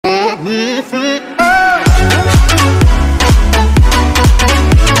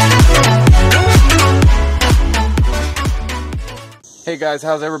guys,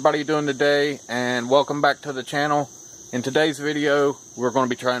 how's everybody doing today? And welcome back to the channel. In today's video, we're going to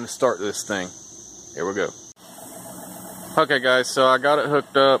be trying to start this thing. Here we go. Okay guys, so I got it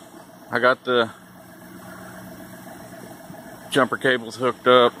hooked up. I got the jumper cables hooked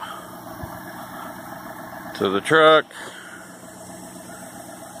up to the truck.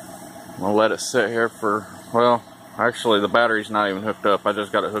 I'm going to let it sit here for, well, actually the battery's not even hooked up. I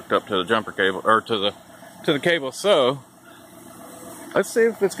just got it hooked up to the jumper cable, or to the cable. So let's see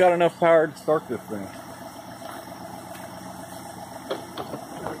if it's got enough power to start this thing.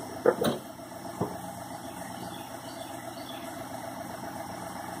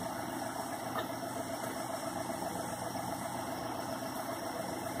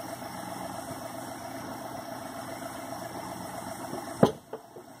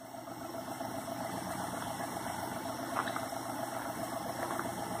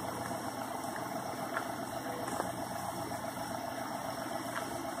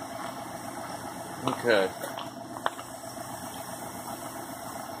 Okay.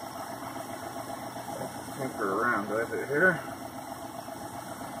 Let's tinker around with it here.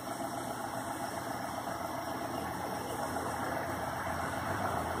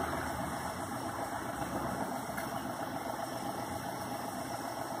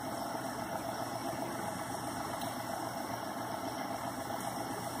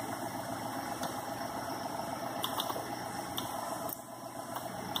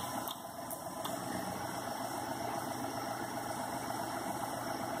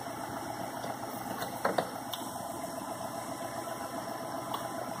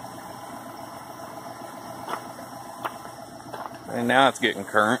 And now it's getting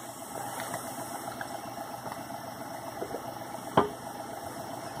current.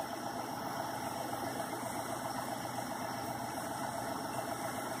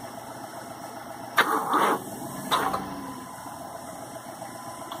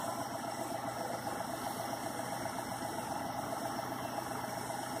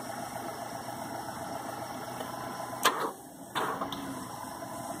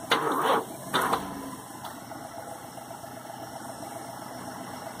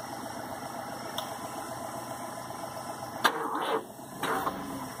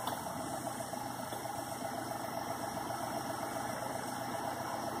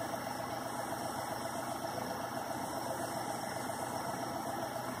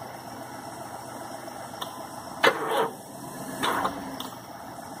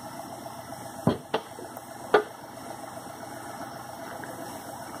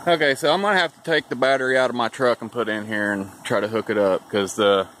 Okay, so I'm gonna have to take the battery out of my truck and put it in here and try to hook it up, because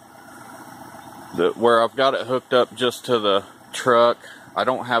where I've got it hooked up just to the truck, I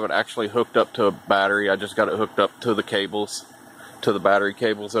don't have it actually hooked up to a battery. I just got it hooked up to the cables, to the battery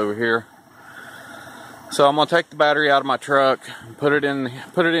cables over here. So I'm gonna take the battery out of my truck and put it in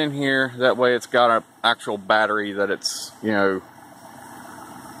here. That way it's got an actual battery that it's, you know,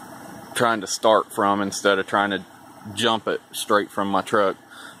 trying to start from, instead of trying to jump it straight from my truck.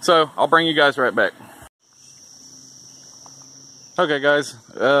 So I'll bring you guys right back. Okay guys,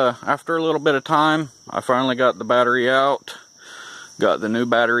 after a little bit of time, I finally got the battery out, got the new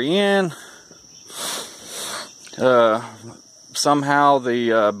battery in. Somehow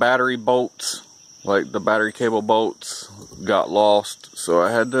the battery bolts, like the battery cable bolts, got lost, so I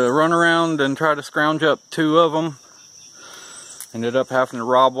had to run around and try to scrounge up 2 of them. Ended up having to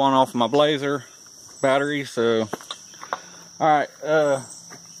rob one off my Blazer battery. So alright,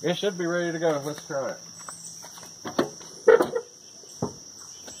 it should be ready to go. Let's try it.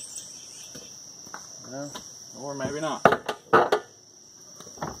 Well, or maybe not.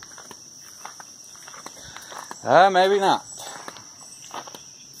 Maybe not.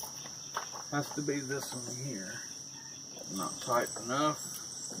 Has to be this one here. Not tight enough.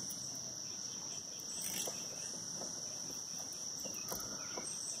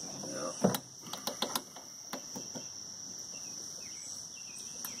 Yep.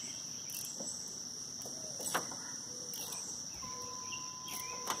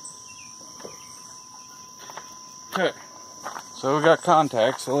 Okay, so we got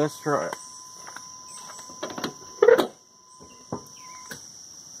contacts, so let's try it.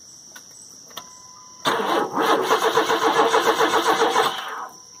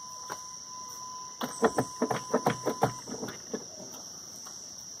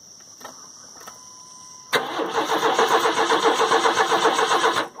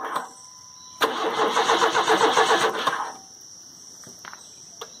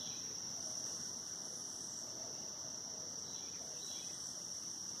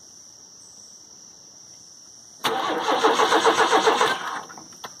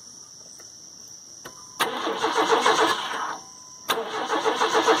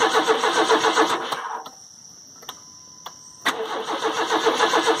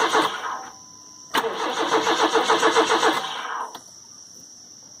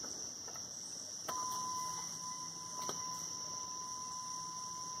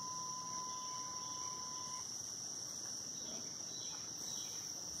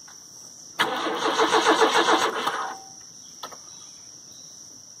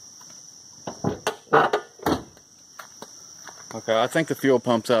 Okay, I think the fuel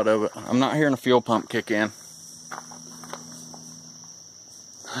pump's out of it. I'm not hearing a fuel pump kick in.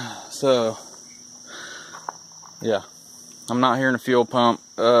 So, yeah, I'm not hearing a fuel pump.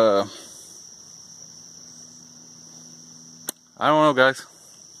 I don't know, guys.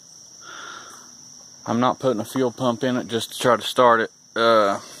 I'm not putting a fuel pump in it just to try to start it.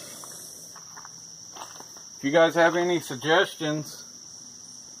 If you guys have any suggestions,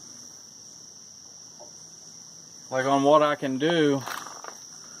 like on what I can do,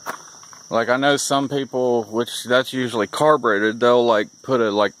 like I know some people, which that's usually carbureted, they'll like put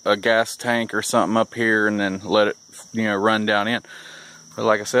a gas tank or something up here and then let it, you know, run down in. But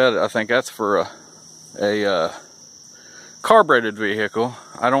like I said, I think that's for a carbureted vehicle.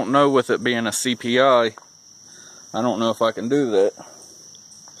 I don't know, with it being a CPI, I don't know if I can do that.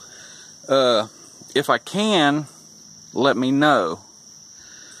 If I can, let me know.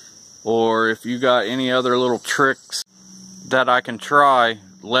 Or if you got any other little tricks that I can try,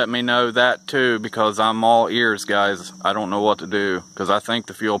 let me know that too, because I'm all ears, guys. I don't know what to do because I think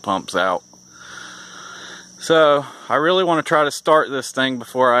the fuel pump's out. So I really want to try to start this thing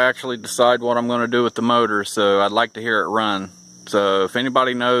before I actually decide what I'm going to do with the motor, so I'd like to hear it run. So if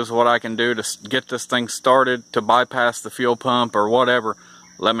anybody knows what I can do to get this thing started, to bypass the fuel pump or whatever,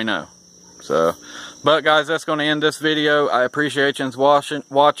 let me know. So, but guys, that's going to end this video. I appreciate you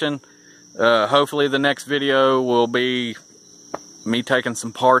watching. Hopefully the next video will be me taking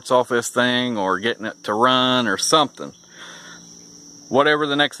some parts off this thing or getting it to run or something. Whatever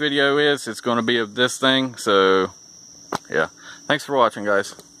the next video is, it's going to be of this thing. So yeah, thanks for watching,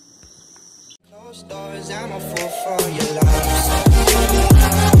 guys.